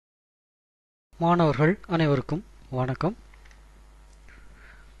மாணவர்கள் அனைவருக்கும் வணக்கம்.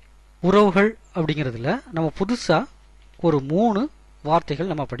 உறவுகள் அப்படிங்கிறதுல நம்ம புதுசா ஒரு 3 வார்த்தைகள்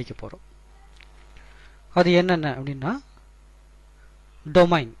நம்ம படிக்க போறோம். அது என்னென்ன அப்படின்னா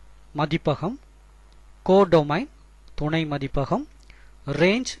டொமைன் மதிப்பகம், கோடொமைன் துணை மதிப்பகம்,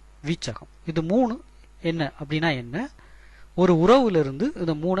 ரேஞ்ச் வீச்சகம். இது 3 என்ன அப்படின்னா என்ன, ஒரு உறவுல இருந்து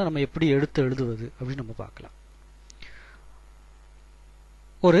இந்த 3 நம்ம எப்படி எடுத்து எழுதுவது அப்படின்னு நம்ம பார்க்கலாம்.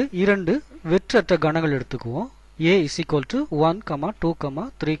 ஒரு 2 வெற்றற்ற கணங்கள் எடுத்துக்குவோம். A is equal to 1, 2,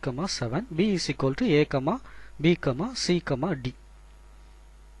 3, 7. B is equal to A, B, C, D.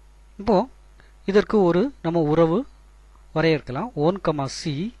 இப்போ இதற்கு ஒரு நம்ம உறவு வரையறுக்கலாம். 1,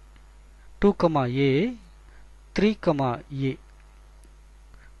 C, 2, A, 3, A.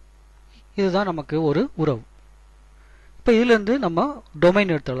 இதுதான் நமக்கு ஒரு உறவு. இப்போ இதுல இருந்து நம்ம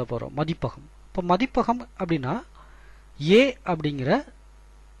டொமைன் எடுத்து எழுத போறோம், மதிப்பகம். இப்போ மதிப்பகம் அப்படின்னா A அப்படிங்கிற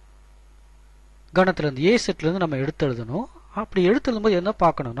கணத்திலிருந்து ஏ செட்ல இருந்து நம்ம எடுத்து எழுதணும். அப்படி எடுத்து எழுதும்போது என்ன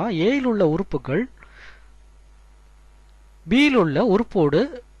பார்க்கணும்னா, ஏயில் உள்ள உறுப்புகள் பியில் உள்ள உறுப்போடு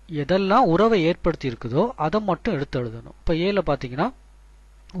எதெல்லாம் உறவை ஏற்படுத்தி இருக்குதோ அதை மட்டும் எடுத்து எழுதணும். இப்போ ஏல பார்த்தீங்கன்னா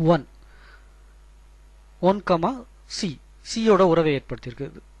 1, சியோட உறவை ஏற்படுத்தி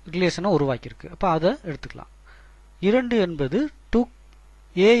இருக்கு, ரிலேஷனை உருவாக்கியிருக்கு. அப்போ அதை எடுத்துக்கலாம். 2 என்பது 2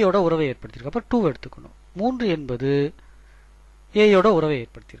 ஏயோட உறவை ஏற்படுத்தியிருக்கு, அப்போ 2 எடுத்துக்கணும். 3 என்பது ஏயோட உறவை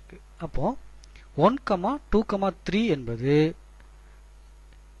ஏற்படுத்தியிருக்கு. அப்போ 1, 2, 3 என்பது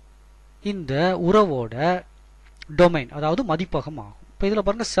இந்த உறவோட டொமைன், அதாவது மதிப்பகம் ஆகும். இப்போ இதில்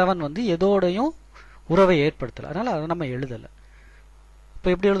பாருங்க 7 வந்து எதோடையும் உறவை ஏற்படுத்தலை, அதனால அதை நம்ம எழுதலை. இப்போ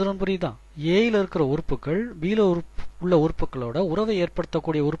எப்படி எழுதணும் புரியுதா? ஏயில் இருக்கிற உறுப்புகள் பியில் உள்ள உறுப்புகளோட உறவை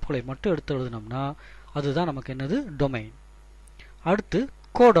ஏற்படுத்தக்கூடிய உறுப்புகளை மட்டும் எடுத்து எழுதினோம்னா அதுதான் நமக்கு என்னது, டொமைன். அடுத்து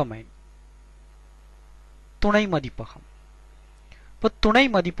கோடொமைன் துணை மதிப்பகம். இப்போ துணை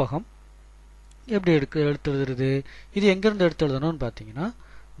மதிப்பகம் எப்படி எடுத்து எழுதுறது? இது எங்கிருந்து எடுத்து எழுதணும்னு பார்த்தீங்கன்னா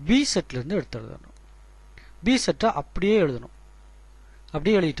பி செட்ல இருந்து எடுத்து எழுதணும். பி செட்டை அப்படியே எழுதணும்.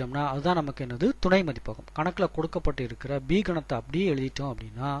 அப்படியே எழுதிட்டோம்னா அதுதான் நமக்கு என்னது, துணை மதிப்பகம். கணக்கில் கொடுக்கப்பட்டு இருக்கிற பி கணத்தை அப்படியே எழுதிட்டோம்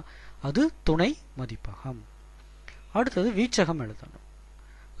அப்படின்னா அது துணை மதிப்பகம். அடுத்தது வீச்சகம் எழுதணும்.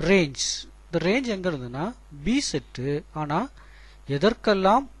 ரேஞ்ச். இந்த ரேஞ்ச் எங்க இருந்துன்னா பி செட்டு, ஆனால்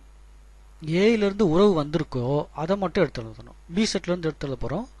எதற்கெல்லாம் ஏயிலிருந்து உறவு வந்திருக்கோ அதை மட்டும் எடுத்து எழுதணும். பி செட்ல இருந்து எடுத்து எழுத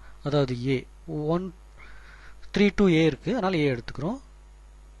போறோம். அதாவது ஏ 1, 3 to A இருக்கு, அதனால ஏ எடுத்துக்கிறோம்.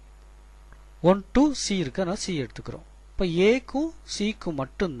 1 to C இருக்கு, அதனால சி எடுத்துக்கிறோம். இப்போ ஏக்கும் சிக்கும்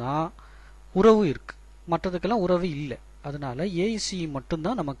மட்டும்தான் உறவு இருக்கு, மற்றதுக்கெல்லாம் உறவு இல்லை. அதனால ஏ சி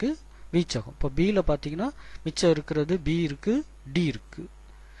மட்டும்தான் நமக்கு வீச்சகம். இப்போ பியில் பார்த்தீங்கன்னா மிச்சம் இருக்கிறது பி இருக்கு, டி இருக்கு.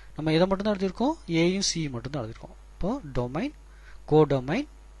 நம்ம எதை மட்டும்தான் எழுதியிருக்கோம், ஏயும் சி மட்டும்தான் எழுதியிருக்கோம். இப்போ டொமைன், கோடொமைன்,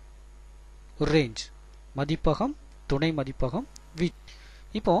 ரேஞ்ச் மதிப்பகம், துணை மதிப்பகம்,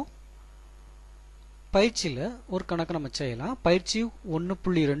 இப்போ பயிற்சியில் ஒரு கணக்கு நம்ம செய்யலாம். பயிற்சி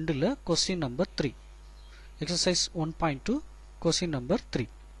 1.2ல question number 3, exercise 1.2 question number 3.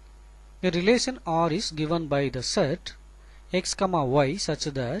 A relation R is given by the set x, y such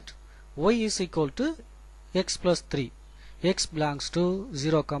that y is equal to x plus 3. X belongs to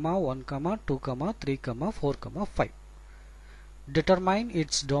 0, 1, 2, 3, 4, 5. Determine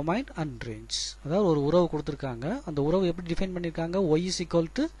its domain and range. அதாவது ஒரு உறவு கொடுத்துருக்காங்க. அந்த உறவு எப்படி define பண்ணியிருக்காங்க, y is equal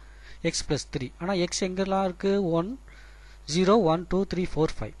to x plus 3. ஆனால் x எங்கெல்லாம் இருக்கு, 1, 0, 1, 2, 3, 4,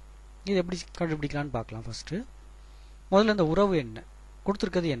 5. இது எப்படி கண்டுபிடிக்கலான்னு பார்க்கலாம். ஃபர்ஸ்ட் முதல்ல இந்த உறவு என்ன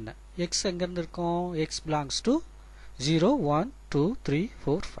கொடுத்துருக்கிறது, என்ன x எங்கேருந்து இருக்கும், x belongs to 0, 1, 2, 3,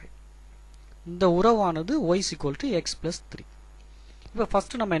 4, 5. இந்த உறவானது y is equal to x plus 3. இப்போ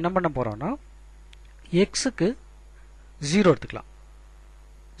ஃபர்ஸ்ட் நம்ம என்ன பண்ண போறோம்னா xக்கு 0 எடுத்துக்கலாம்.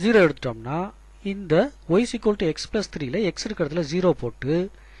 0 எடுத்துட்டோம்னா இந்த y is equal to x plus 3ல x இருக்கிறதுல 0 போட்டு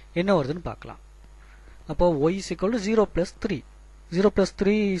என்ன வருதுன்னு பார்க்கலாம். அப்போ y is equal to 0 plus 3. 0 plus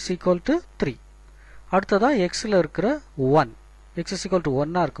 3 is equal to 3. அடுத்ததா xல இருக்கிற 1. x is equal to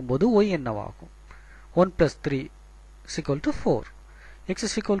 1 இருக்கும்போது y என்னவாகும், 1 plus 3 is equal to 4. x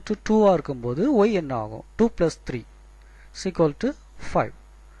is equal to 2 இருக்கும்போது y என்ன ஆகும், 2 plus 3 is equal to 5.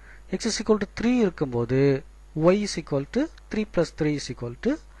 x is equal to 3 இருக்கும்போது y is equal to 3 plus 3 is equal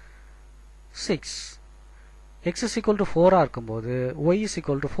to 6. x is equal to 4 இருக்கும்போது y is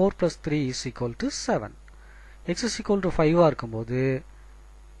equal to 4 plus 3 is equal to 7. x is equal to 5 இருக்கும்போது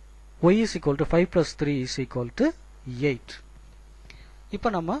y is equal to 5 plus 3 is equal to 8. இப்போ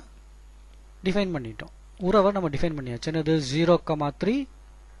நம்ம define பண்ணிட்டோம், உறவை நம்ம define பண்ணியாச்சு. என்னது, 0, 3,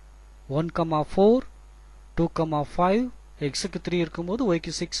 1, 4, 2, 5. xக்கு 3 இருக்கும்போது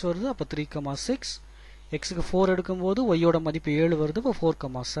yக்கு 6 வருது, அப்போ 3, 6. xக்கு 4 எடுக்கும்போது yயோட மதிப்பு 7 வருது, அப்போ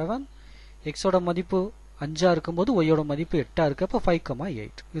 4, 7. xோட மதிப்பு 5 இருக்கும்போது y யோட மதிப்பு 8 இருக்கு, அப்போ 5,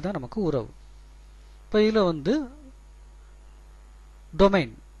 8. இதுதான் நமக்கு உறவு. இப்போ இதில் வந்து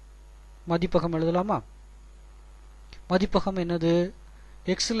டொமைன் மதிப்பகம் எழுதலாமா? மதிப்பகம் என்னது?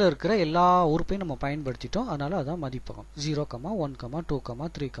 எக்ஸில் இருக்கிற எல்லா உறுப்பையும் நம்ம பயன்படுத்திட்டோம், அதனால அதான் மதிப்பகம். 0, 1, 2,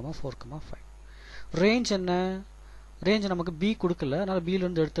 3, 4, 5. ரேஞ்ச் என்ன? ரேஞ்ச் நமக்கு b கொடுக்கல, அதனால b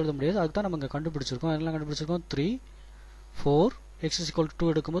இருந்து எடுத்து எழுத முடியாது. அதுக்கு தான் நம்ம இங்கே கண்டுபிடிச்சிருக்கோம். என்ன கண்டுபிடிச்சிருக்கோம்? 3, 4, x is equal to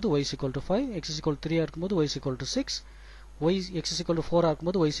 2 எடுக்கும்போது y is equal to 5, x is equal to 3 இருக்கும்போது y is equal to 6, x is equal to 4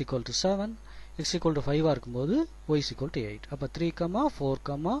 இருக்கும்போது y is equal to 7, x is equal to 5 இருக்கும்போது y is equal to 8. அப்போ 3,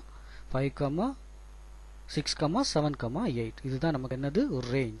 4, 5, 6, 7, 8. இதுதான் நமக்கு என்னது?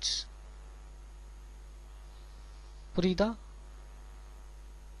 Range. புரியுதா?